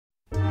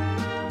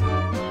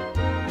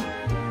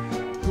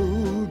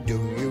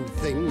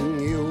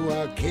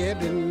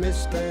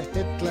Mr.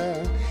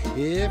 Hitler,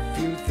 if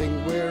you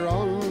think we're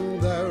on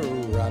the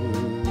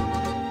run.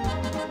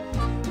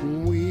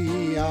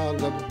 We are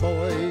the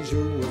boys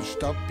who will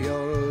stop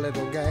your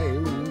little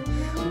game.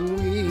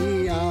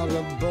 We are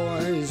the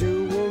boys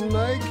who will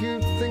make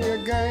you think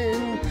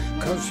again.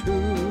 'Cause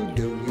who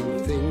do you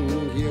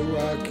think you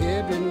are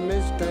kidding,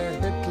 Mr.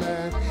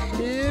 Hitler,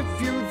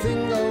 if you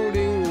think old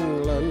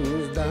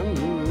England's done?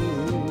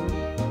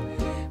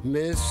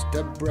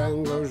 Mr.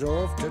 Brown goes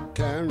off to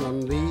town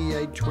on the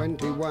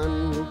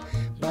A21,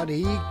 but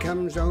he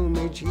comes home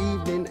each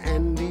evening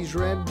and he's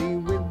ready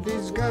with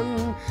his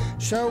gun.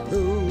 So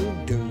who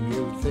do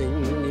you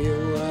think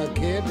you are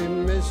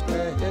kidding,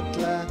 Mr.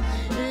 Hitler,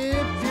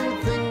 if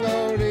you think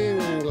old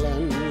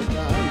England's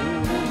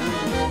done?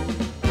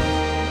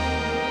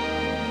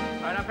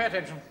 Right, now pay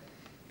attention.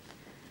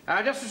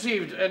 I just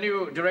received a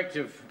new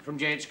directive from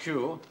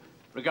GHQ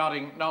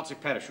regarding Nazi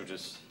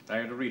parachutists. I'm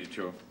going to read it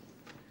to you.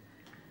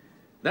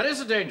 There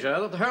is a danger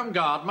that the Home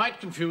Guard might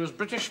confuse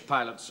British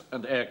pilots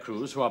and air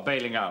crews who are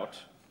bailing out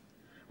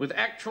with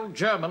actual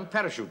German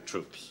parachute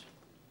troops.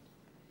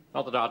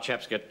 Not that our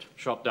chaps get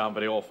shot down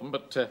very often,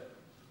 but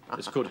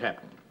this could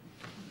happen.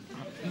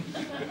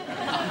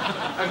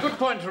 A good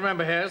point to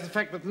remember here is the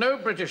fact that no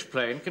British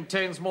plane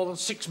contains more than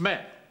 6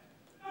 men.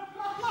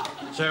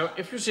 So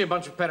if you see a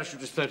bunch of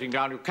parachutists floating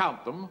down, you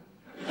count them.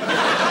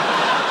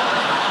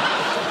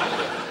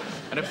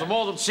 And if there are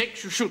more than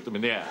 6, you shoot them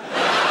in the air.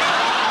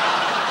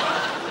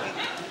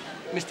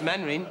 Mr.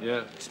 Mainwaring?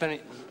 Yeah?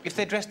 If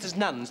they're dressed as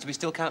nuns, do we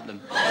still count them?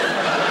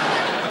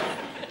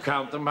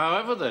 Count them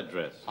however they're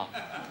dressed. Oh.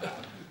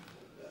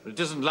 It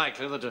isn't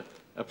likely that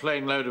a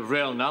plane load of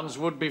real nuns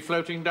would be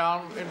floating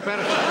down in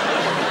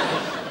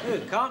parachutes.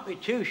 You can't be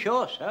too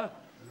sure, sir.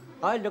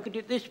 I look at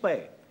it this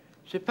way.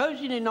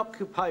 Supposing in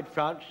occupied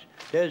France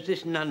there's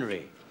this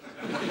nunnery.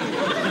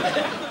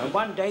 And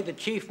one day the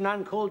chief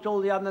nun calls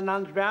all the other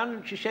nuns round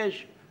and she says,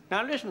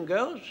 "Now listen,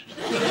 girls.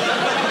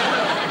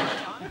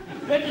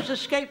 Let us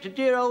escape to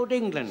dear old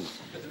England."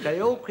 So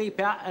they all creep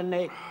out and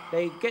they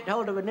get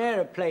hold of an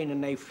aeroplane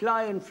and they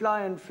fly and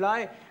fly and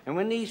fly. And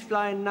when these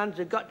flying nuns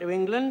have got to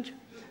England,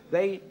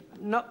 they're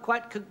not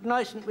quite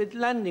cognizant with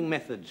landing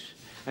methods.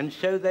 And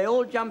so they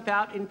all jump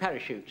out in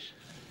parachutes.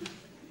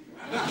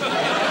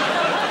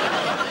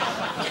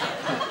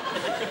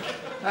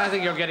 I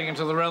think you're getting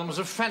into the realms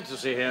of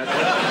fantasy here.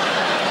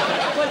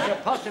 Well, it's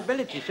a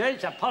possibility, sir.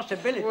 It's a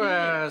possibility.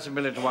 Well, it's a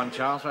 1 to 1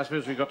 chance. I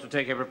suppose we've got to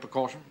take every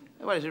precaution.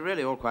 Well, it's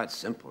really all quite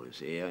simple, you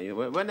see.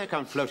 When they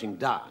come floating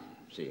down,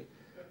 see,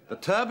 the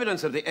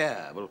turbulence of the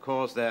air will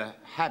cause their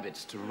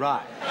habits to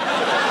rise.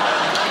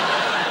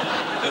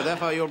 So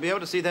therefore, you'll be able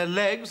to see their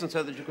legs, and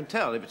so that you can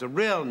tell if it's a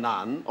real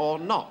nun or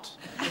not.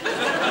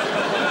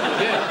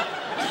 Yeah.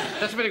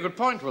 That's a very good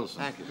point,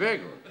 Wilson. Thank you. Very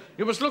good.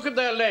 You must look at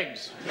their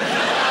legs.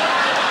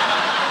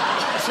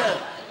 Sir,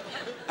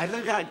 I don't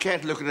think I'd care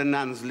to look at a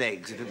nun's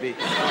legs. It would be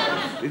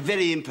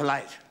very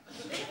impolite.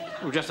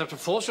 You just have to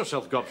force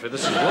yourself, Godfrey.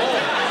 This is war.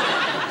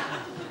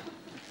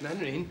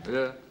 Mainwaring?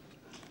 Yeah?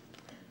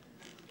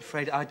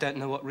 Afraid I don't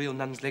know what real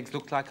nuns' legs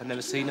look like. I've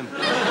never seen them.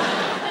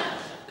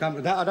 Come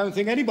to that, I don't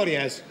think anybody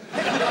has.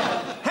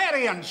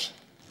 Hairyans!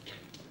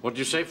 What did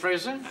you say,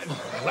 Frazer?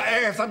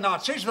 If the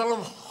Nazis will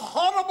have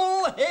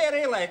horrible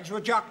hairy legs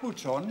with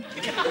jackboots on.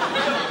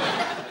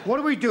 What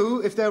do we do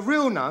if they're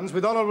real nuns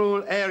with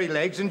honourable airy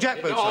legs and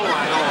jackboots? All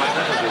right,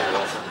 that'll do,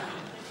 Wilson.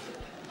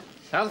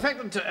 Now, the fact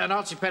that a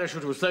Nazi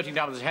parachuter was floating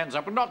down with his hands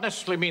up would not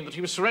necessarily mean that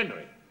he was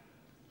surrendering.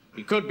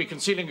 He could be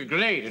concealing a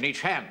grenade in each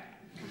hand.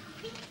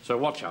 So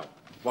watch out.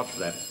 Watch for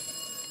that.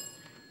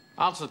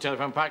 Answer the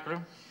telephone, Pike, will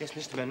you? Yes,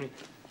 Mr. Mainwaring.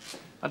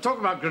 And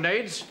talking about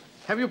grenades,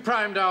 have you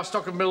primed our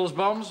stock of Mills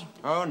bombs?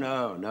 Oh,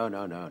 no.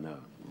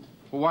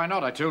 Well, why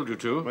not? I told you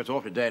to. Well, it's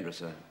awfully dangerous,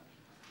 sir.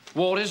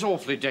 War is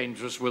awfully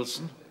dangerous,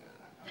 Wilson.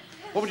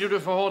 What would you do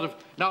if a horde of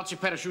Nazi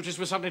parachutists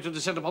were suddenly to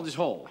descend upon this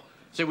hall?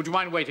 Say, would you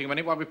mind waiting a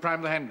minute while we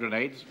prime the hand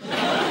grenades?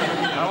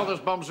 Now, all those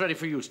bombs ready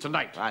for use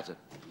tonight. Right, sir.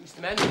 Mr.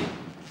 Mainwaring?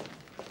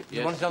 Yes?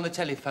 You want it on the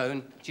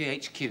telephone.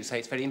 GHQ say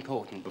it's very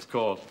important. Of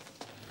course.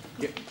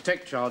 Yeah,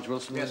 take charge,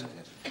 Wilson. Yes, sir,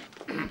 yes.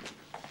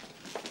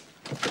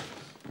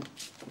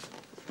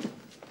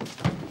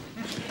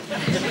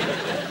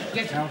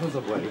 Get out of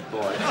the way,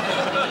 boy.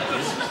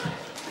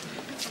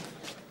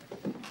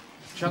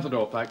 Shut the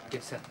door, Pike.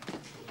 Yes, sir.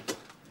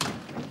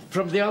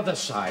 From the other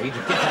side, get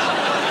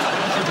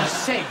out. For the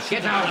sake,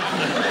 get out.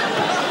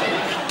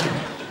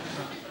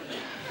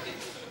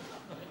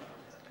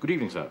 Good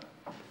evening, sir.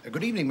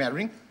 Good evening,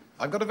 Mainwaring.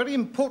 I've got a very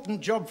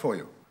important job for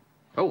you.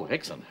 Oh,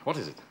 excellent. What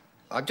is it?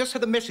 I've just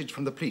had a message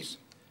from the police.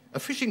 A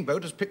fishing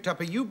boat has picked up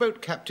a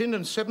U-boat captain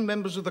and 7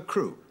 members of the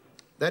crew.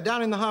 They're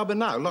down in the harbour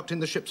now, locked in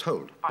the ship's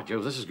hold. By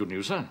Jove, this is good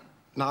news, sir.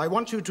 Now, I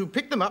want you to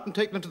pick them up and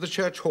take them to the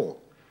church hall.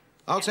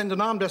 I'll send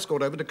an armed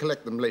escort over to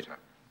collect them later.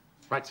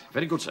 Right.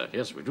 Very good, sir.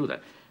 Yes, we do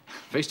that.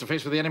 Face to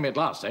face with the enemy at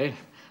last, eh?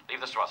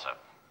 Leave this to us, sir.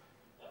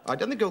 I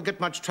don't think you'll get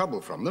much trouble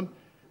from them.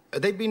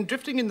 They've been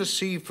drifting in the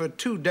sea for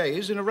 2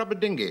 days in a rubber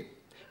dinghy.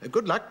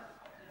 Good luck.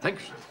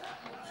 Thanks.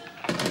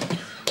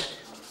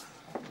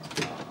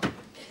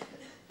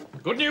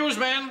 Good news,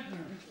 man.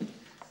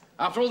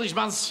 After all these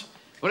months,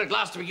 we're at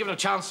last to be given a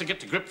chance to get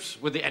to grips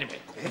with the enemy.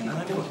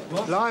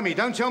 Blimey,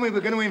 don't tell me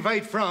we're going to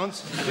invade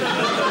France.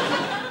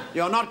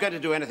 You're not going to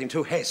do anything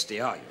too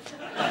hasty, are you?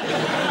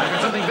 I've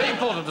got something very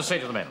important to say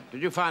to the men.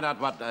 Did you find out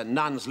what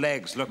Nun's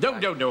legs look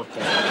like? No, of course.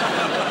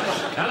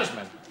 Now, listen,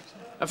 men.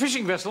 A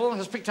fishing vessel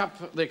has picked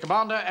up the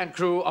commander and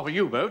crew of a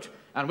U-boat,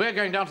 and we're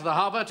going down to the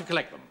harbour to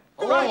collect them.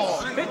 All right,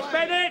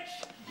 Fitzbennett!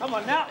 Come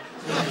on now.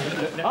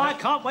 I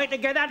can't wait to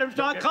get at them,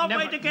 sir. I can't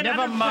wait to get at them.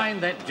 Never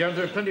mind that, Jones.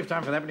 There's plenty of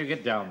time for that when you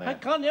get down there. I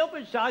can't help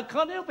it, sir. I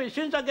can't help it. As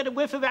soon as I get a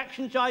whiff of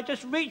action, sir, I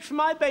just reach for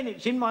my pen.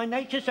 It's in my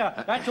nature, sir.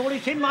 That's all.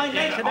 It's in my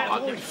nature. That's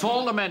all.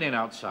 Fall the men in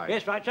outside.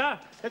 Yes, right, sir.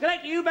 The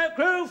collector U-boat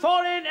crew,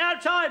 fall in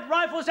outside.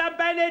 Rifles and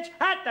bayonets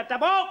at the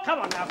double. Come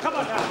on now. Come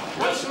on now.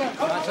 Right,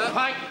 sir.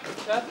 Pike.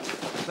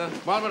 Sir.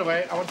 While we're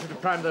away, I want you to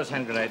prime those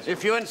hand grenades.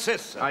 If you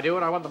insist, sir. I do,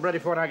 and I want them ready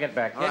for when I get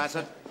back. All right,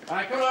 sir. All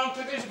right, come along,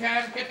 quickly as you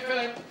can. Get the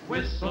filling.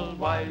 Whistle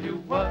while you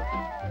work.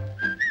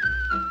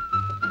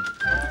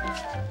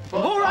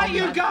 All right,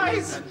 you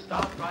guys!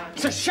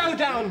 It's a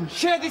showdown.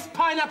 Share this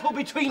pineapple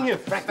between you.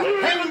 Frank, for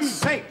heaven's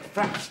sake,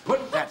 Frank,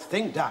 put that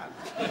thing down.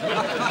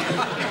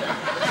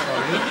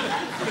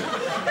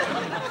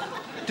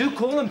 Do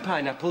call them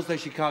pineapples, those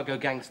Chicago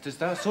gangsters,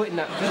 though. I saw it in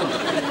that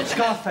film.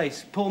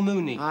 Scarface, Paul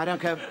Mooney. I don't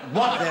care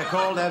what they're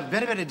called. They're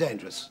very, very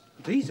dangerous.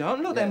 These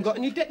aren't. Look, they haven't got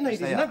any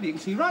detonators. Yes, Nobody can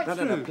see right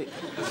through. No, please.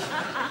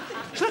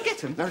 Shall I get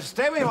them? No,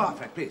 stay where you are,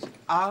 Frank, please.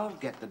 I'll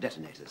get the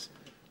detonators.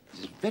 This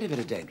is very,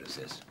 very dangerous,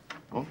 this.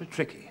 Awfully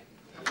tricky.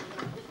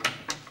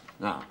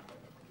 Now.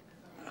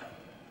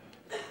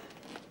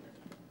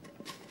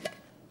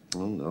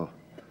 Oh, no.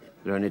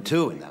 There are only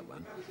two in that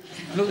one.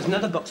 Look, there's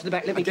another box at the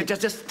back. Let me get...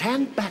 Just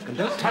stand back and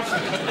don't touch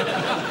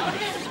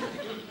them.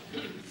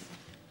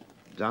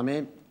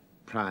 Dummy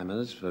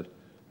primers for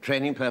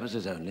training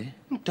purposes only.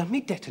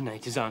 Dummy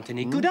detonators aren't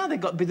any good, are they?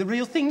 Got to be the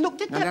real thing. Look,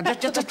 No,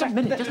 just a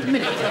minute, just a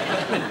minute.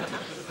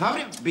 How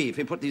would it be if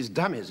we put these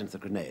dummies into the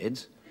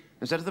grenades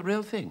instead of the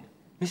real thing?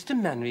 Mr.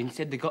 Mainwaring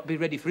said they got to be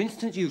ready for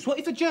instant use. What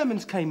if the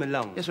Germans came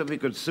along? Yes, well, we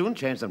could soon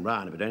change them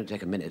round. It would only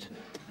take a minute.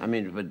 I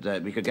mean,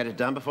 we could get it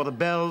done before the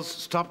bells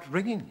stopped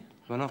ringing.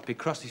 Well, I'll be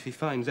cross if he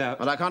finds out.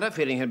 Well, I can't help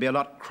feeling he'll be a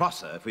lot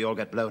crosser if we all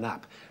get blown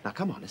up. Now,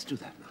 come on, let's do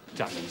that now.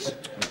 Dummies.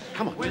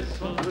 Come on.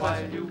 Whistle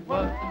while you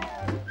work.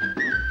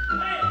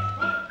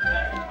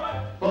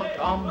 Put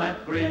on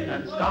that grin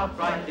and start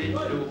right in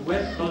to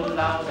whistle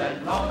loud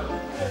and long.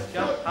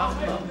 Just hum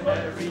a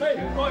merry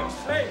tune.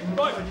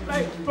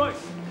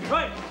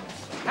 Right.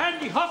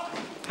 Handy hop,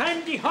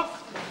 handy hop,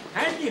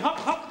 handy hop,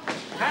 hop,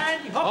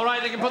 handy hop. All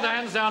right, they can put their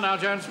hands down now,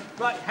 Jones.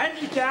 Right,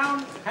 handy down,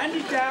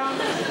 handy down,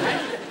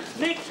 handy down.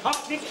 Next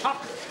hop, next hop.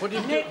 What do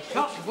you next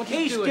hop. What are you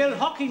He's doing? still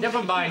hocking.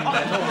 Never mind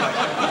that. All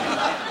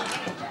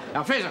right.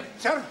 Now, Frazer.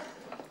 Sir?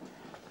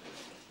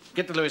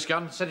 Get the Lewis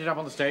gun, set it up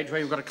on the stage where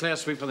you've got a clear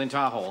sweep of the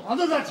entire hall.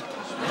 Under that.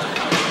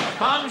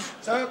 Punch.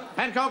 Sir?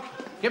 Hancock,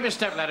 give me a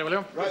step ladder, will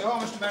you? Right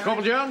on, Mr. Mainwaring.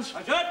 Corporal Jones,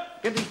 That's it.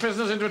 get these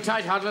prisoners into a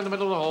tight huddle in the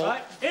middle of the hall.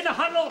 Right, in a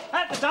huddle,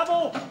 at the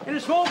double, in a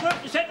small group,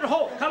 the centre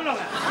hall. Come along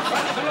now.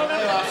 Come along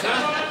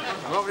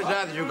now. I'm awfully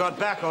glad that you got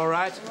back all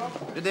right.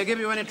 Did they give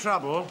you any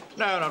trouble?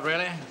 No, not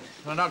really.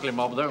 An ugly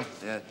mob, though.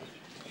 Yeah.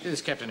 See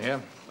this captain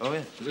here? Oh,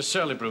 yeah. He's a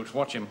surly brute.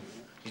 Watch him.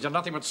 He's done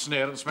nothing but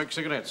sneer and smoke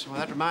cigarettes. Well,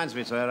 that reminds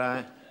me, sir.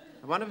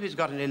 I wonder if he's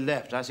got any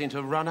left. I seem to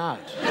have run out.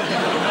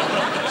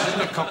 This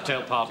isn't a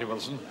cocktail party,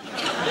 Wilson.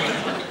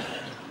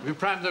 Have you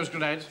primed those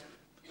grenades?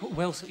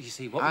 Well, so you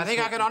see, what... I think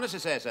I can honestly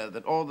say, sir,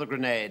 that all the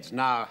grenades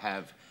now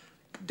have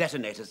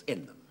detonators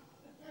in them.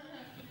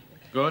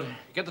 Good.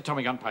 Get the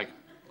Tommy gun, Pike.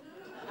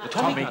 The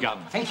Tommy gun.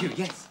 Thank you,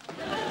 yes.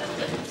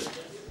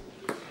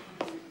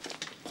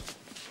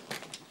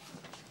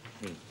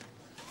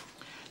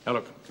 Now,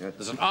 look, Yes.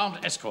 there's an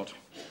armed escort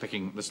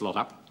picking this lot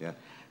up. Yeah.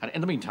 And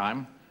in the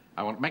meantime,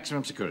 I want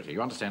maximum security.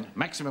 You understand?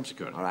 Maximum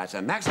security. All right,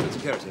 sir. Maximum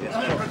security, yes.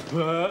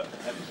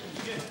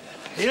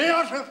 Here you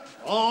are, sir.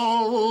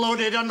 All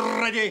loaded and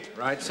ready.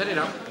 Right, set it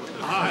up.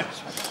 Right.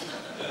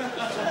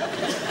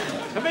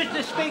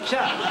 Mr. Speaker,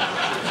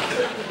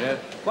 Yeah.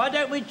 why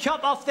don't we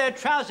chop off their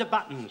trouser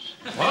buttons?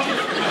 What?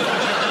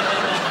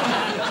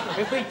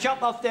 If we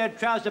chop off their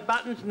trouser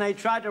buttons and they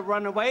try to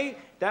run away,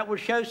 that will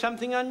show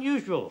something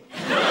unusual.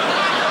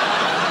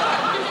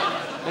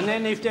 And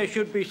then if there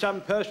should be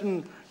some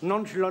person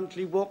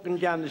nonchalantly walking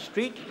down the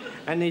street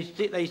and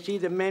they see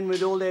the men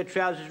with all their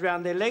trousers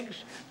round their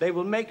legs, they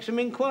will make some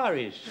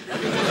inquiries.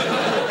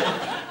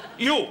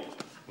 You!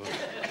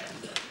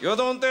 You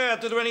don't dare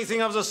to do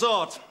anything of the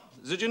sort.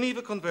 The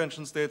Geneva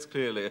Convention states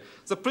clearly,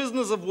 the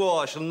prisoners of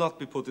war shall not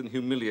be put in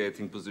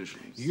humiliating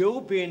positions.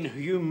 You'll be in a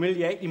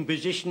humiliating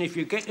position if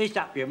you get this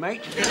up your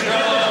mate.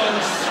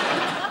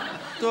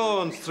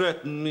 Don't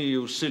threaten me,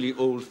 you silly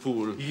old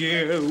fool.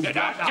 You.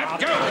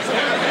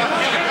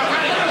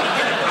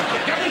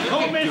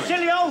 Call me a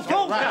silly old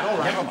fool.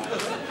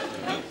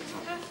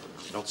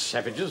 Not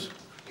savages.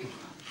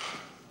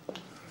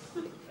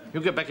 You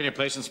get back in your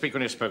place and speak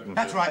when you're spoken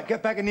That's to. right.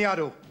 Get back in the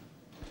huddle.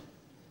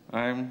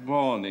 I'm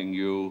warning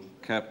you,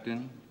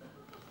 Captain.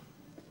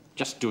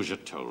 Just do as you're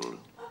told.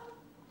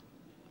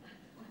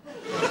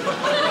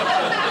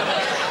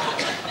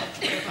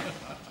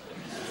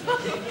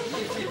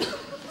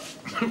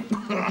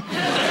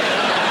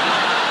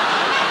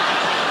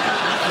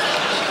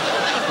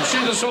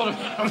 see the sort of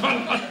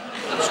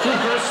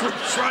scrupulous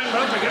swine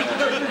mouth again.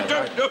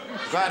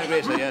 Quite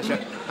agree, sir, yes, sir.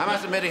 I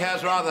must admit he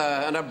has rather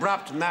an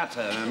abrupt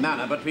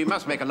manner, but we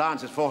must make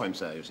allowances for him,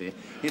 sir, you see.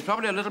 He's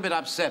probably a little bit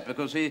upset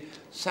because he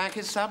sank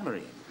his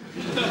submarine.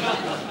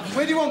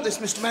 Where do you want this,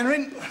 Mr.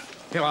 Mainwaring?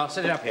 Here, I'll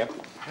set it up here.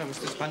 Oh,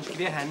 Mr. Sponge, give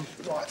you a hand.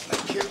 Right,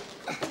 thank you.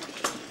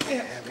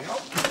 Yeah, there we are.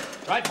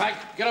 Right, Pike,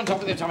 get on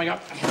top of the atomic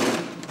up.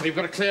 We've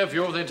got a clear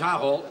view of the entire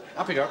hall.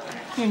 Up you go.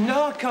 You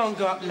know I can't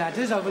go up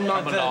ladders over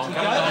my vertigo.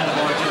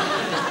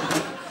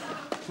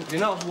 You're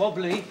not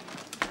wobbly.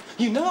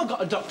 You know I've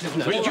got a doctor's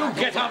note. Will you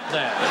get up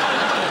there?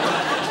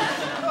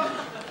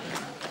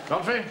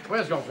 Godfrey?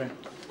 Where's Godfrey?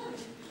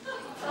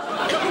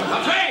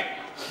 Godfrey!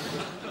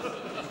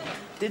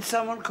 Did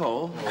someone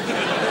call?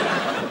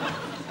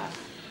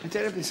 I'm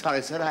terribly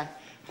sorry, sir.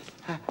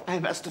 I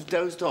must have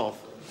dozed off.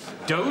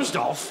 Dozed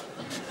off?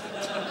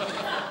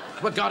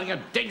 We're guarding a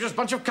dangerous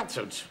bunch of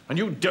cutthroats, and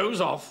you doze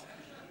off.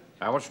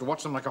 I want you to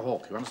watch them like a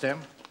hawk, you understand?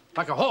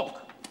 Like a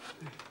hawk.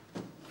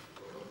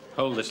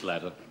 Hold this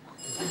ladder.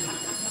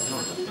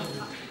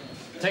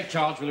 Take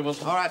charge, Willie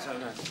Wilson. All right, sir.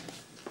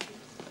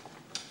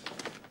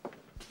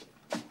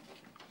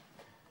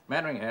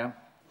 Mainwaring here.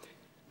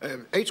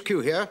 HQ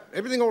here.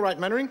 Everything all right,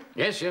 Mainwaring?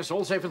 Yes, yes,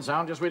 all safe and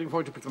sound. Just waiting for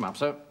you to pick them up,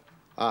 sir.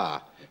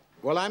 Ah.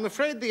 Well, I'm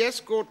afraid the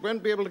escort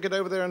won't be able to get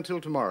over there until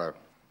tomorrow.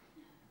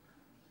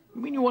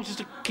 You mean you want us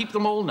to keep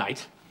them all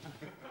night?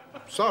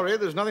 Sorry,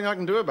 there's nothing I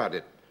can do about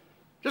it.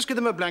 Just give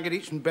them a blanket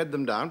each and bed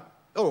them down.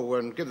 Oh,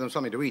 and give them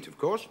something to eat, of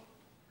course.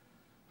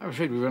 I'm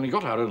afraid we've only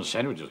got our own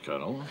sandwiches,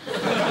 Colonel.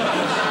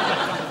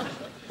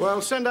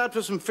 Well, send out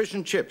for some fish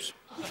and chips.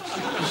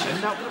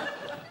 Send out?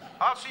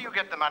 I'll see you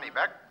get the money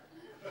back.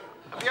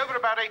 I'll be over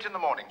about 8 in the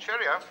morning.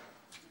 Cheerio.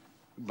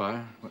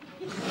 Goodbye.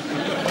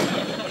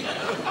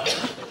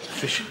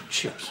 Fish and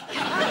chips.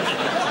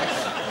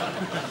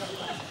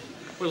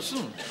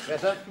 Wilson.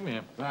 Yes, sir? Come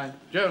here. Bye.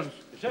 Jones.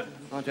 Yes, sir?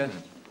 Oh, Jones.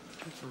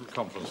 Just a little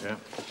conference here.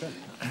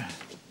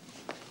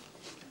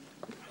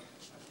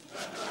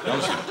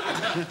 Yes,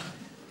 Johnson.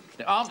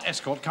 The armed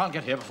escort can't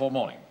get here before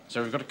morning,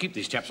 so we've got to keep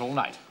these chaps all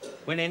night.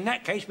 Well, in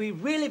that case, we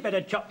really better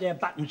chop their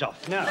buttons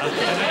off. No.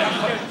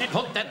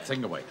 Put that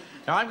thing away.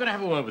 Now, I'm going to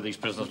have a word with these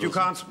prisoners. You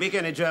can't speak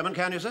any German,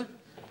 can you, sir?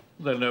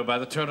 They'll know by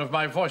the tone of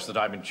my voice that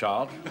I'm in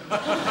charge.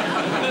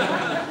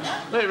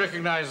 They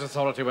recognize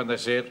authority when they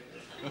see it.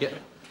 Yeah.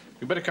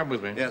 You better come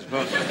with me. Yes, of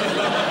course.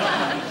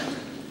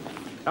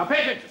 Now,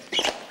 pay attention.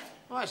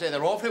 Oh, I say,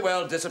 they're awfully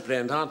well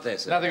disciplined, aren't they,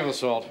 sir? Nothing of the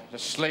sort.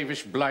 Just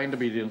slavish, blind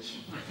obedience.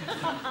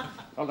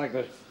 Not like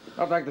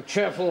the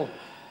cheerful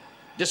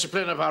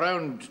discipline of our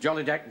own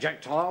jolly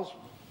Jack Tars.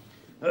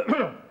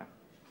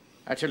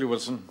 I tell you,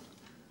 Wilson,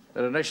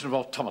 they're a nation of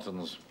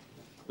automatons,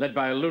 led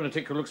by a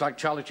lunatic who looks like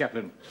Charlie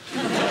Chaplin.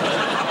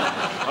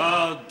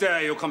 How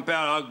dare you compare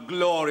our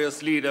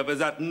glorious leader with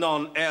that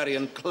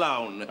non-Aryan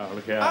clown? Oh,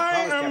 look here.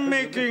 I am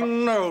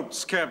making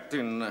notes,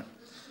 Captain.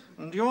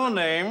 And your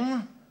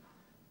name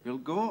will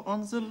go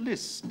on the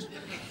list.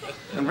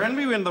 And when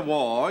we win the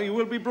war, you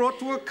will be brought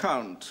to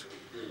account.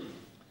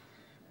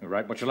 You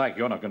write what you like.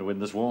 You're not going to win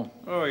this war.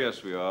 Oh,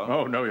 yes, we are.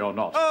 Oh, no, you're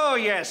not. Oh,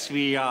 yes,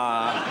 we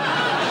are.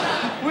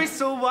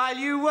 Whistle while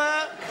you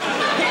work.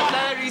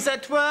 Hitler is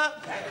at work.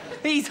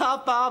 He's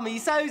half army,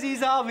 so's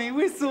his army.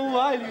 Whistle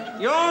while you...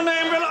 Your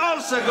name will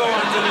also go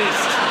on the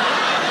list.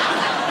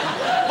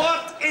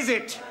 What is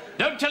it?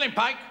 Don't tell him,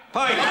 Pike.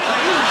 Pike.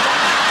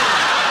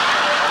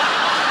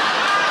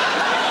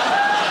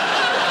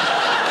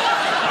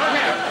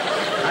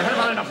 I've had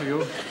about enough of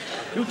you.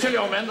 You tell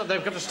your men that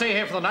they've got to stay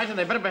here for the night and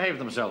they better behave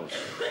themselves.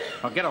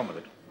 Now, get on with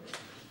it.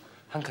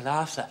 Uncle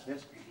Arthur.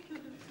 Yes?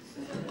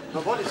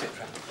 Well, what is it,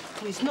 Frank?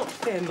 Well, it's not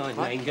fair my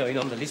name going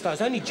on the list. I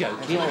was only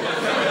joking. You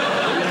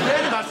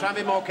really must try and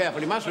be more careful.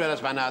 You must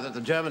realise by now that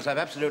the Germans have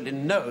absolutely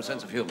no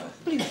sense of humour.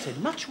 Well, he said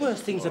much worse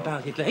things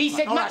about Hitler. He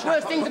said much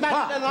worse things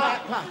about Hitler.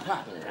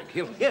 Frank,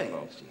 he'll hear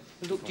you.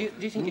 Look, do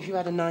you think if you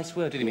had a nice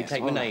word with him, he'd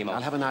take my name off?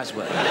 I'll have a nice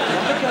word. Go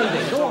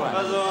then, go on.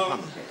 Also,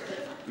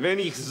 wenn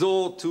ich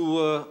so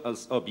tue,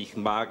 als ob ich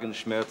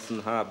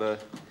Magenschmerzen habe,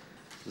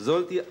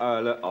 sollt ihr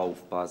alle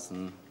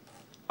aufpassen,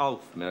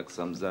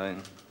 aufmerksam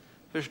sein.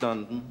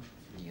 Verstanden?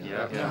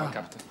 Ja,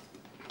 Capt.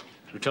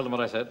 You tell them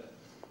what I said?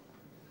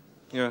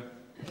 Ja.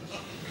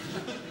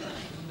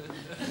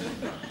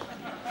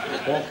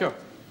 Walker.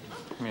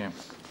 Yeah.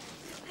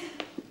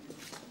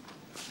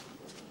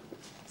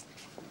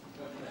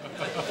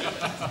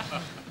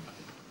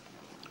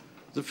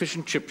 The fish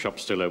and chip shop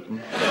still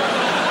open?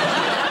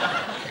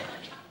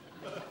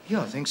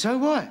 Yeah, I think so.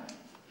 Why?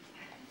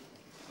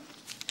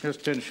 Here's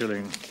 10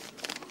 shillings.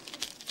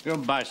 Go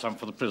and buy some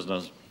for the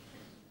prisoners.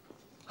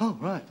 Oh,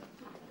 right.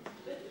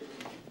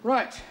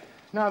 Right.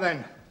 Now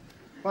then.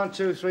 1,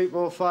 2, 3,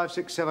 4, 5,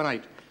 6, 7,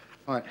 8.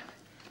 Right.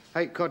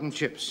 8 cotton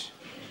chips.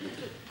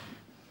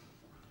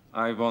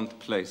 I want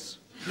place.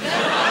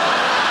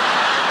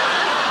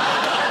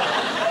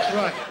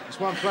 Right. It's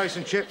 1 place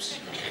and chips.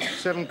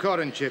 7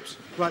 cotton chips.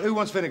 Right. Who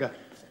wants vinegar?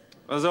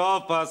 Also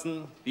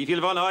aufpassen. Wie viel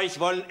von euch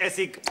wollen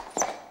Essig?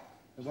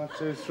 1,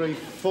 2, 3,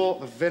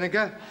 4 of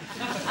vinegar.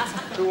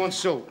 Who wants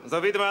salt? So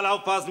bitte mal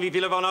aufpassen, wie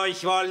viele von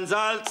euch wollen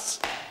Salz?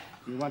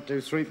 You 1, 2,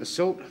 3 for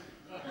salt.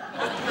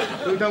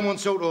 Who don't want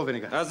salt or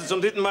vinegar? Also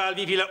zum dritten Mal,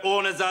 wie viele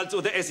ohne Salz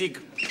oder Essig?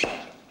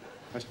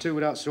 That's 2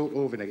 without salt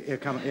or vinegar. Here,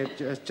 come on. Here,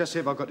 just see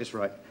if I've got this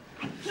right.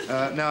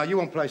 Now, you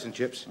want plaice and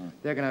chips.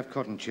 They're going to have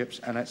cotton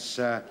chips, and that's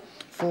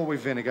 4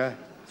 with vinegar,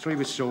 3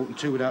 with salt, and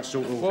 2 without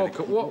salt or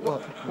vinegar. Walker,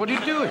 what are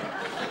you doing?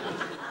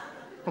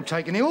 I'm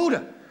taking the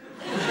order.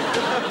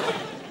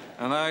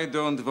 And I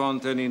don't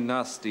want any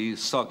nasty,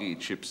 soggy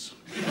chips.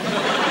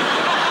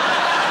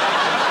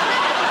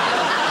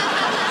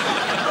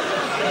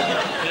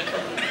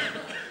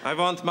 I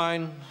want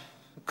mine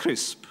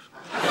crisp.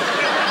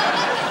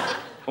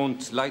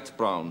 Und light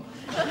brown.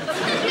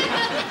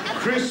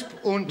 Crisp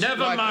und...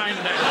 Never mind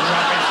that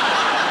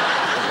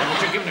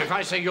rubbish. What you giving? If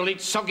I say you'll eat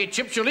soggy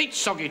chips, you'll eat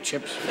soggy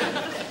chips.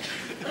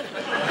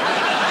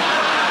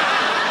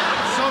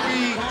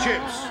 Soggy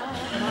chips.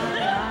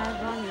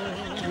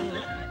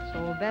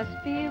 So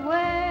best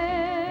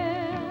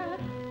beware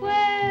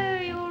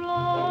where you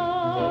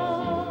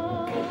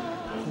look.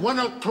 1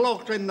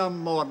 o'clock in the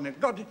morning.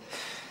 God,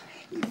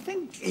 you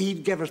think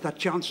he'd give us the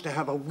chance to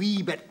have a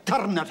wee bit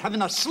turn at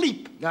having a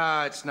sleep?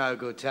 No, it's no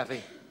good,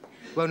 Taffy.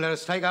 Won't let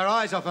us take our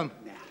eyes off him.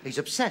 He's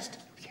obsessed.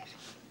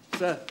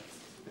 Sir,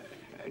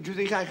 do you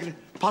think I could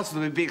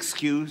possibly be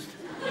excused?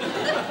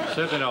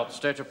 Certainly not.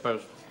 State your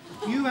post.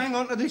 You hang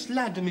on to this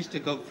ladder, Mr.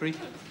 Godfrey.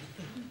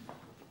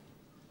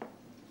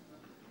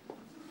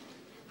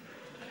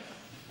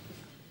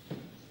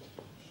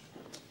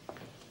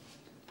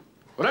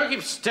 Well, don't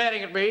keep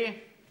staring at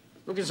me.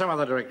 Look in some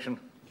other direction.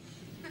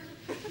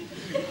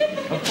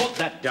 And put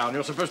that down.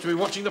 You're supposed to be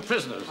watching the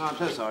prisoners. Oh, I'm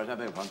so sorry. I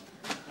beg your pardon.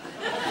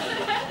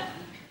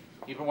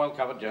 Keep them well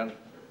covered, Jan.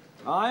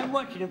 I'm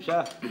watching him,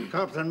 sir.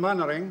 Captain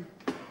Mainwaring,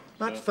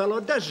 that fellow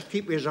does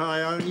keep his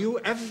eye on you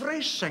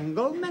every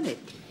single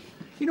minute.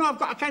 You know, I've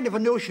got a kind of a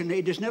notion that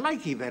he doesn't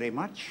like you very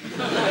much.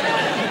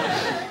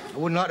 I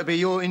wouldn't like to be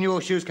in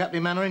your shoes,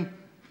 Captain Mainwaring,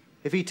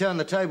 if he turned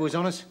the tables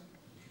on us.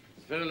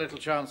 Very little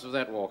chance of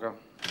that, Walker.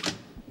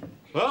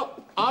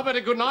 Well, I bid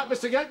a good night,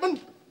 Mr.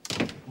 Gateman.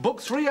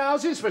 Booked 3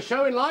 houses for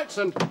showing lights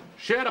and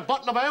shared a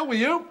bottle of ale with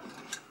you.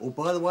 Oh,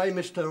 by the way,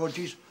 Mr.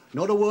 Hodges,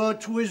 not a word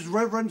to his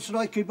reverence that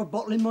I keep a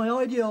bottle in my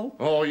ideal.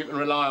 Oh, you can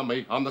rely on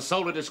me. I'm the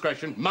soul of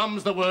discretion.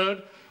 Mum's the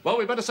word. Well,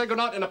 we better say good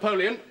night to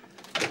Napoleon.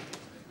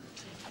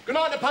 Good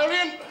night,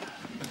 Napoleon.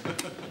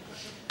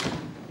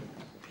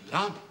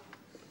 Blimey.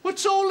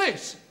 What's all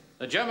this?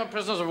 The German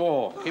prisoners of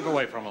war. Keep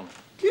away from them.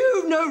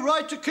 You've no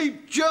right to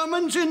keep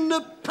Germans in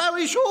the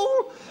parish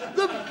hall.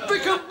 The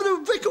vicar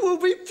will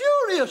be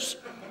furious.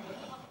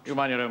 You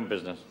mind your own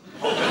business.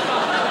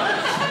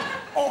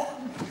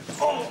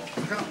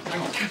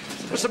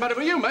 What's the matter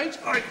with you, mate?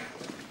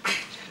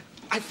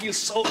 I feel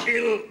so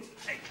ill.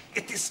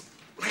 It is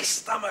my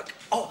stomach.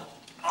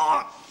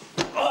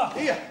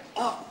 Here,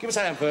 give us a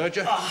hand,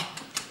 Verger.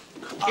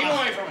 Keep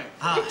away from him.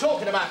 What are you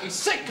talking about? He's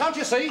sick, can't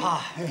you see?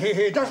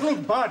 He does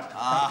look bad.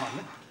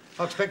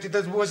 I expected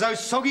that was those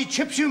soggy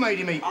chips you made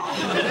him eat.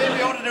 Maybe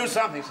we ought to do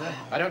something, sir.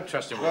 I don't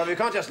trust him. Well, we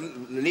can't just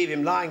leave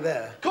him lying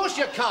there. Of course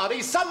you can't.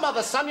 He's some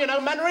mother's son, you know,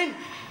 Mainwaring.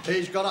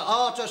 He's got a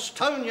heart of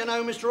stone, you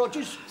know, Mr.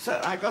 Hodges.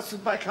 Sir, I got some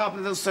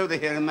bicarbonate and soda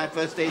here in my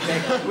first aid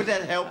bag. Would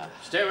that help?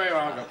 Stay where you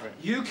are, Godfrey.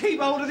 You keep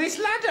hold of this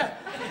ladder.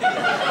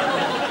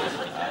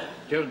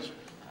 Jones,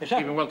 Yes, sir.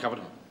 keep him well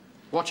covered.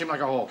 Watch him like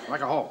a hawk,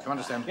 you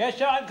understand? Yes,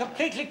 sir, I'm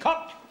completely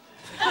cocked.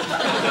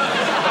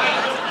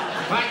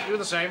 Mike, do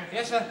the same.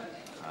 Yes, sir.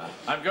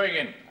 I'm going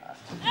in.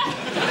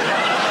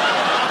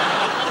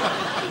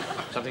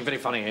 Something very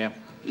funny here.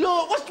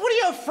 Lord, what are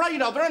you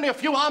afraid of? There are only a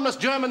few harmless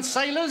German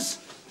sailors.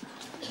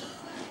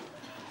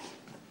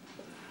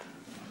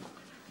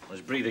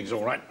 His breathing's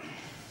all right.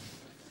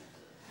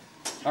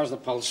 How's the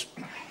pulse?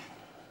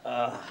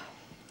 No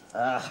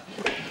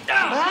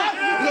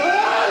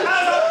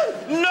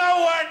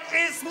one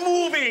is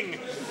moving.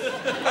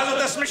 Also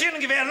das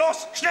Maschinengewehr,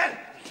 los, schnell!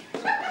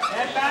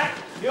 Get back!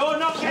 You're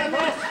not getting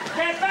this!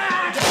 Get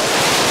back!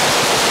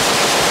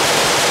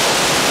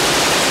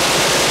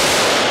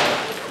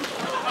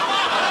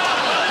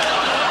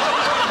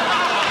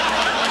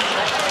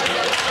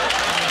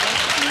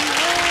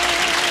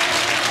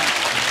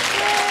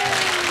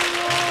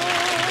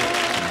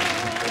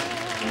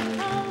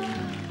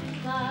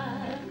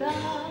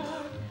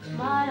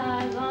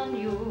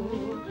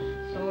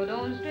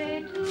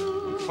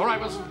 All right,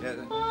 Wilson.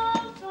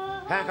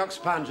 Hancock,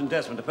 Sponge and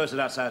Desmond are posted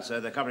outside, sir.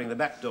 They're covering the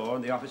back door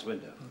and the office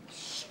window.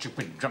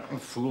 Stupid, drunken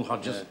fool,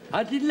 Hodges.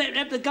 I didn't let him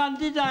have the gun,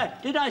 did I?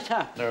 Did I,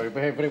 sir? No, you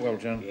behaved very well,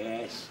 John.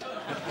 Yes.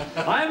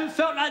 I haven't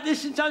felt like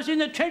this since I was in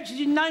the trenches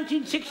in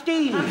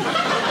 1916.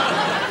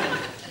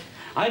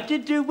 I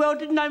did do well,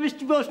 didn't I,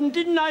 Mr. Wilson?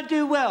 Didn't I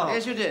do well?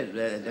 Yes, you did,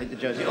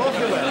 Josie.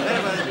 Awfully well.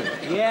 Very well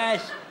indeed.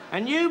 Yes.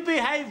 And you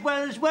behaved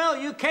well as well.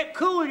 You kept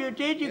cool, you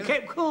did. You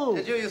kept cool.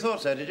 Did you? You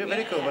thought so, did you?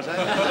 Very cool, was I?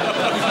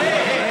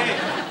 Hey.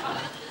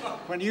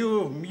 When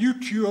you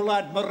Mutual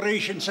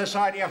Admiration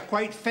Society are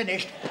quite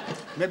finished,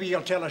 maybe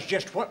you'll tell us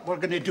just what we're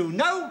going to do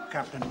now,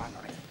 Captain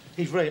Mainwaring.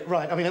 He's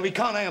right. I mean, we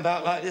can't hang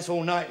about like this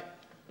all night.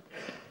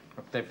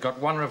 Look, they've got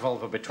one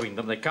revolver between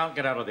them. They can't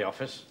get out of the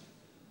office.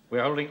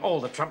 We're holding all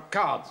the trump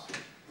cards.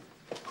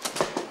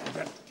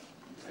 I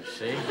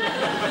see.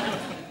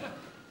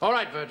 All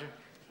right, Virgin.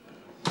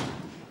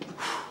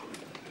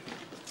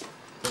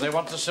 Do they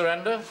want to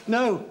surrender?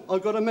 No, I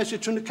got a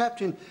message from the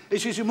captain. He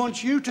says he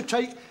wants you to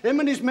take him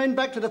and his men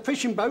back to the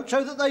fishing boat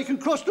so that they can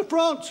cross to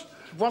France.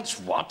 Wants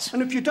what?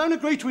 And if you don't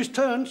agree to his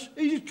terms,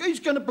 he's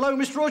going to blow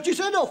Mr. Rogers'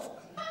 head off.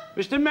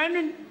 Mr.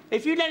 Mainwaring,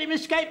 if you let him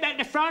escape back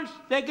to France,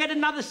 they'll get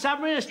another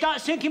submarine and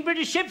start sinking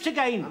British ships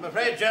again. I'm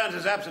afraid Jones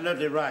is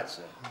absolutely right,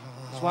 sir.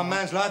 It's one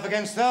man's life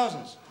against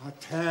thousands. A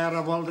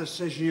terrible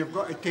decision you've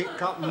got to take,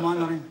 Captain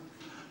Mainwaring.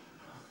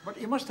 But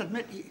you must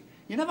admit,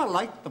 you never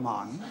liked the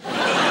man.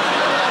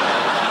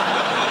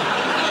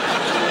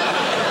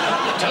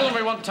 Tell them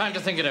we want time to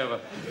think it over.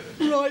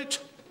 Right.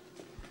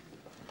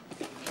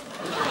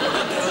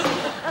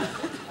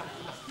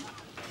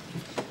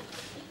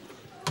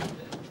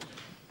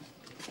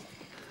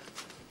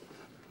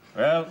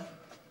 Well?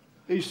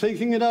 He's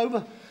thinking it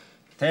over.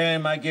 Tell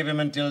him I give him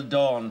until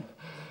dawn.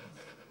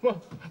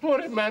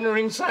 What did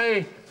Mainwaring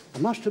say? I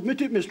must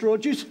admit it, Mr.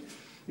 Rogers.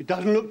 It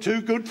doesn't look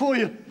too good for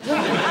you.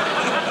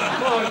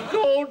 My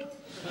God!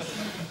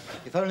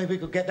 If only we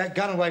could get that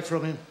gun away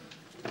from him.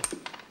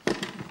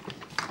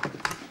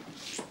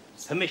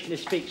 Permission to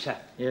speak, sir.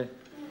 Yeah.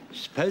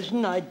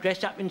 Supposing I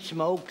dress up in some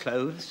old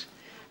clothes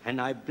and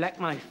I black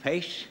my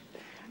face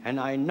and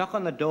I knock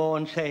on the door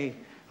and say,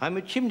 I'm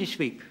a chimney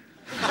sweep.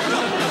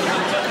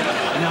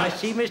 And I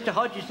see Mr.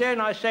 Hodges there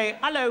and I say,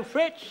 hello,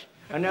 Fritz.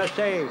 And they'll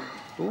say,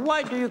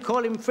 why do you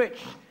call him Fritz?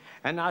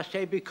 And I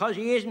say, because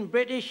he isn't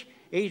British,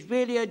 he's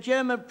really a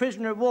German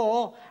prisoner of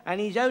war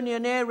and he's only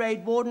an air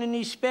raid warden in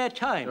his spare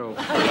time. Oh.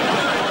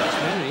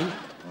 Mainwaring,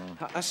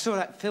 I saw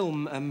that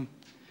film,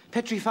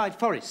 Petrified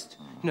Forest,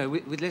 you know,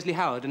 with Leslie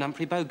Howard and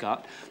Humphrey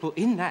Bogart. Well,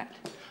 in that,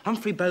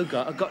 Humphrey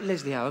Bogart had got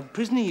Leslie Howard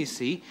prisoner, you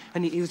see,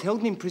 and he was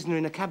holding him prisoner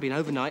in a cabin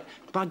overnight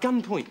by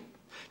gunpoint.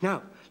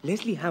 Now,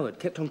 Leslie Howard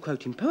kept on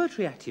quoting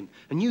poetry at him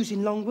and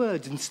using long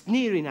words and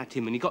sneering at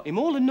him, and he got him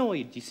all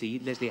annoyed, you see,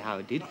 Leslie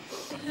Howard did.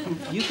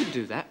 You could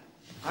do that.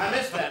 I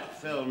missed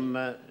that film,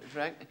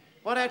 Frank.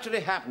 What actually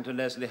happened to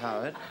Leslie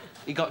Howard?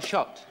 He got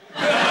shot.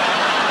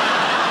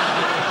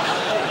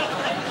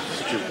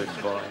 Stupid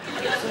boy.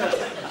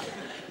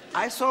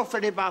 I saw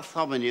Freddie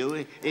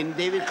Bartholomew in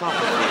David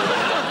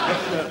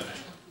Copperfield.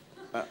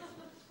 There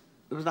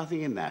was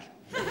nothing in that.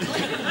 I've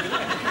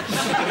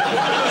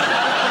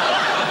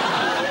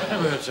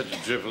never heard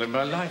such drivel in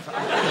my life.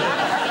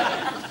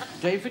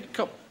 David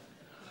Cop.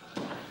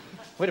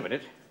 Wait a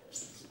minute.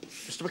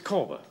 Mr.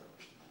 Micawber.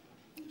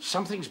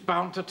 Something's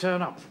bound to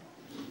turn up.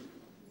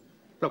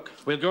 Look,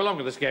 we'll go along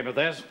with this game of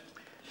theirs.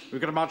 We're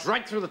going to march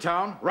right through the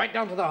town, right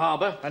down to the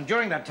harbour, and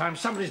during that time,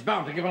 somebody's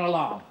bound to give an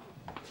alarm.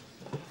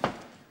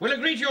 We'll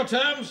agree to your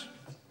terms.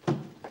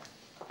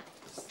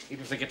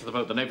 Even if they get to the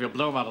boat, the Navy will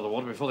blow them out of the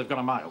water before they've gone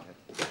a mile.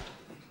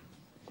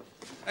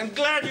 I'm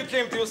glad you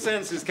came to your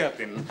senses,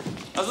 Captain.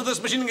 Also das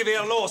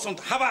Maschinengewehr los und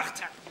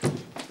Habacht!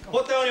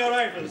 Put down your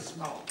rifles.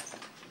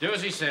 Do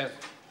as he says.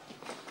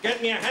 Get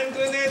me a hand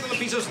grenade and a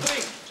piece of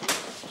string.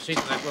 See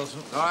to that,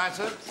 Wilson. All right,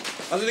 sir.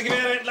 Also die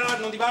Gewehre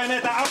entladen und die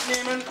Bayonette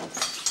abnehmen.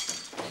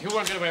 You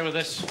won't get away with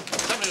this.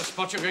 Somebody will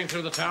spot you going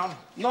through the town.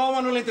 No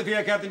one will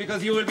interfere, Captain,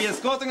 because you will be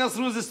escorting us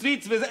through the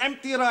streets with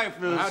empty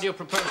rifles. How do you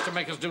propose to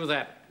make us do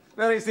that?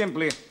 Very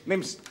simply.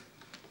 Nims.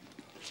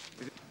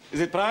 Is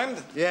it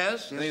primed?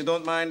 Yes. Then you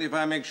don't mind if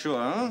I make sure,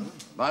 huh?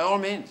 By all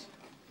means.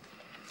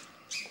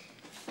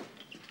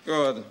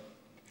 Good.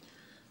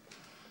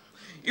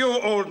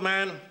 You old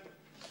man,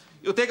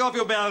 you take off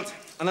your belt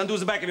and undo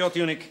the back of your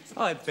tunic.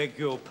 I beg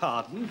your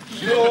pardon.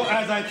 Do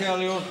as I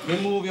tell you.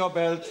 Remove your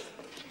belt.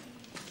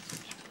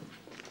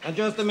 And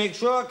just to make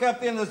sure,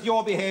 Captain, that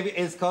your behavior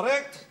is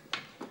correct,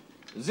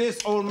 this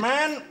old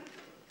man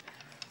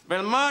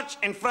will march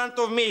in front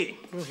of me.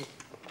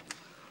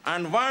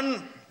 And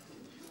one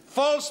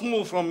false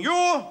move from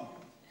you,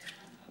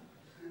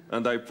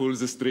 and I pull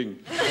the string.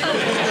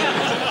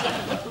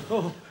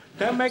 Oh,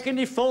 don't make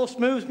any false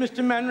moves,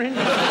 Mr. Mainwaring.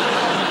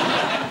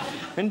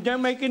 And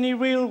don't make any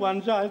real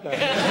ones either.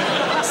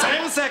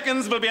 7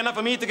 seconds will be enough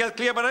for me to get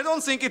clear, but I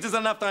don't think it is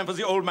enough time for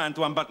the old man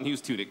to unbutton his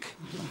tunic.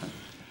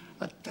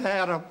 A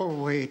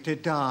terrible way to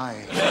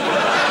die.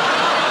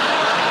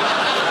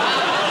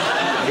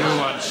 You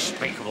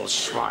unspeakable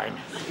swine.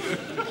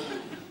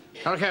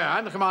 Okay,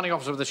 I'm the commanding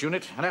officer of this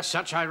unit, and as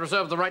such, I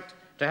reserve the right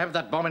to have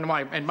that bomb in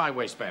my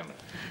waistband.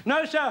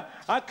 No, sir.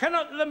 I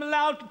cannot let them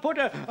allowed to put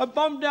a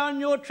bomb down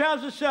your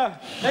trousers, sir.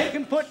 They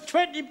can put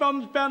 20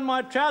 bombs down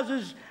my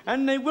trousers,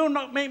 and they will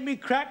not make me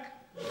crack.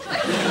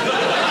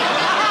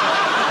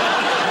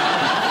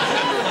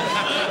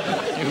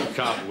 You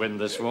can't win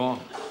this war.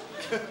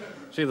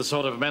 See the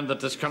sort of men that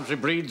this country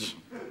breeds?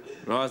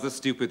 Rather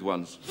stupid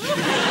ones.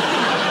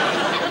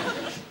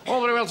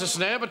 All very well to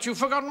snare, but you've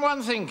forgotten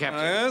one thing,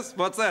 Captain. Yes?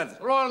 What's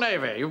that? Royal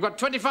Navy. You've got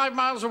 25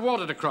 miles of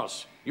water to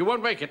cross. You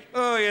won't make it.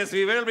 Oh, yes,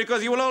 we will,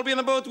 because you will all be in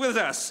the boat with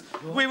us.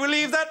 We will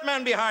leave that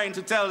man behind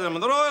to tell them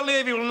the Royal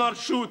Navy will not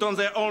shoot on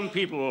their own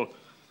people.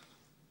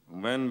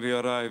 When we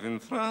arrive in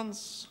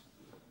France,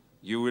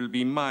 you will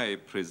be my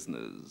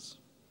prisoners.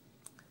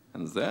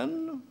 And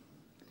then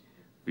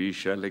we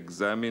shall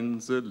examine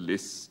the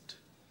list.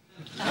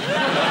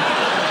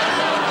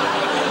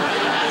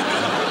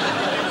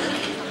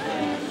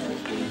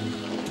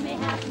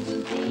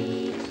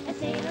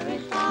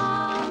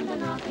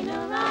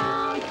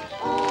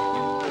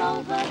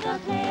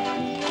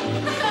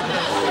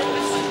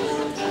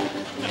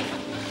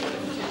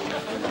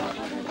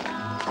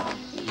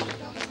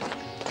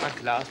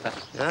 Uncle Arthur.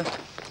 Huh?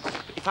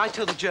 If I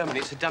tell the German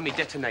it's a dummy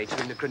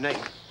detonator in the grenade,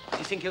 do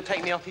you think he'll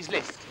take me off his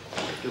list?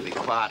 Do be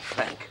quiet,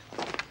 Frank.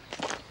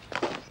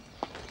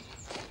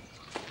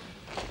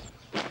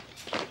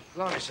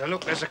 Blimey, sir,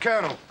 look, there's a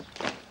colonel.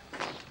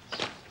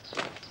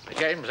 The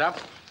game's up.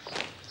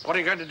 What are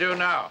you going to do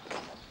now?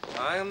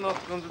 I am not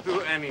going to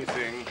do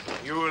anything.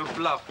 You will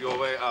bluff your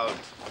way out.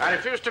 I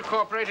refuse to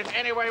cooperate in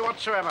any way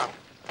whatsoever.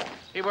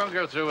 He won't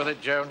go through with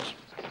it, Jones.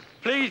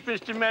 Please,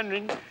 Mr.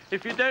 Mainwaring,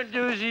 if you don't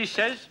do as he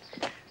says,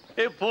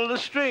 he'll pull the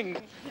string.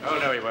 Oh,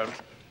 no, he won't.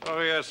 Oh,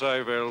 yes,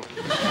 I will.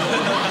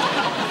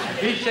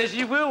 He says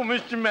he will,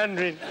 Mr.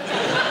 Mainwaring.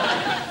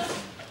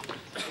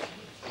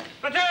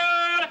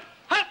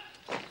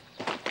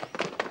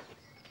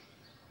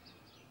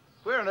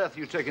 Where on earth are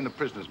you taking the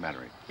prisoners,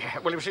 Mainwaring? Yeah,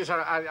 well, you see,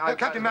 sir,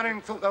 Captain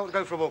Mainwaring thought they ought to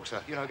go for a walk,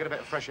 sir. You know, get a bit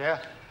of fresh air.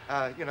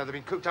 You know, they've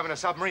been cooped up in a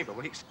submarine for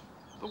weeks.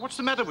 Well, what's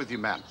the matter with you,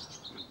 man?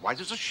 White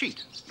as a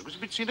sheet. It was as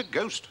if you'd seen a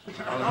ghost.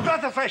 I've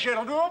got the fresh air.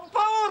 I'll do a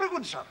power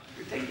good, sir.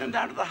 You take them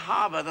down to the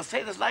harbour. The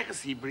sailors like a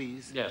sea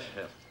breeze. Yes,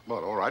 yes.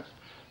 Well, all right.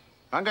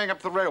 I'm going up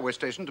to the railway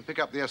station to pick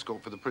up the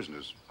escort for the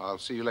prisoners. I'll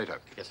see you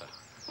later. Yes, sir.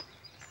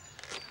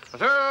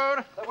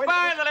 Athur!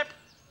 By the lip!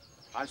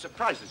 I'm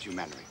surprised at you,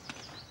 Mainwaring.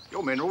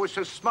 Your men are always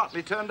so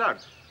smartly turned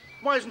out.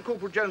 Why isn't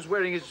Corporal Jones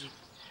wearing his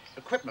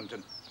equipment?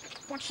 And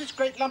what's this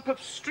great lump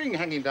of string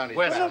hanging down his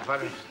back?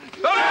 Where's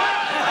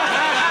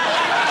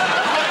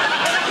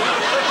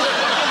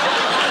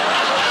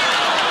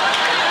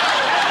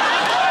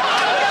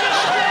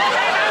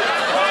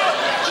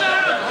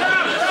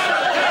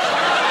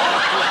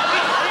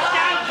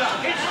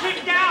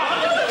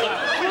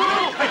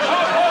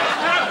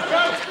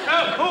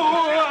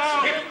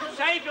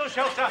Save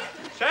yourself, sir.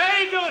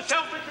 Save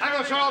yourself. Hang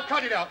on, sir, I'll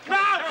cut it out. I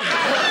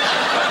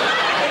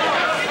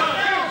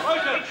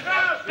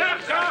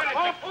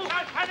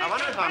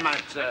wonder if I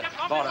might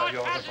borrow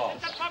your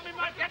revolver.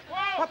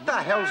 What the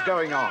hell's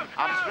going on?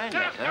 I'll explain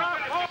later.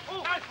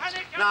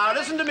 Now,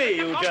 listen to me,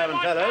 you German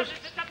fellows.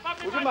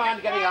 Would you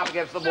mind getting up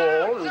against the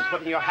wall and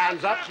putting your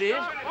hands up, please?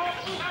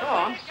 Go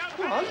on.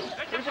 Go on.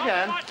 Give us a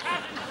hand.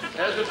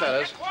 There's good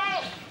fellows.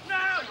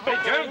 Hey,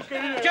 Jones!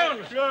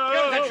 Jones!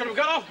 That should have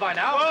gone off by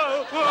now.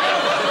 It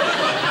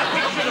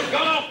should have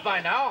gone off by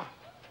now.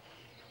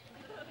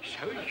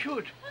 So it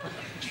should.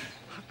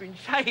 I've been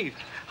saved.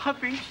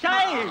 I've been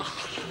saved.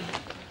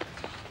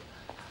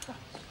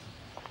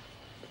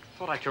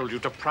 Thought I told you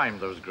to prime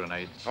those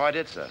grenades. Oh, I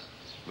did, sir.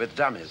 With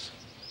dummies.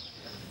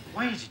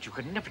 Why is it you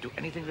can never do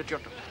anything that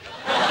you're...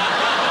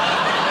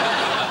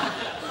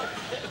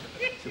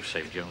 You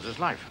saved Jones's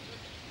life.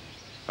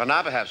 Well,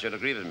 now perhaps you'll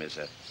agree with me,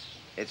 sir.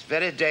 It's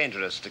very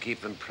dangerous to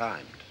keep them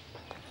primed.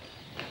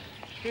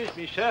 Excuse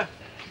me, sir.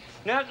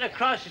 Now that the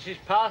crisis is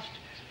past,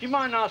 do you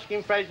mind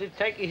asking Frazer to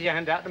take his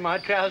hand out of my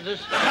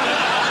trousers?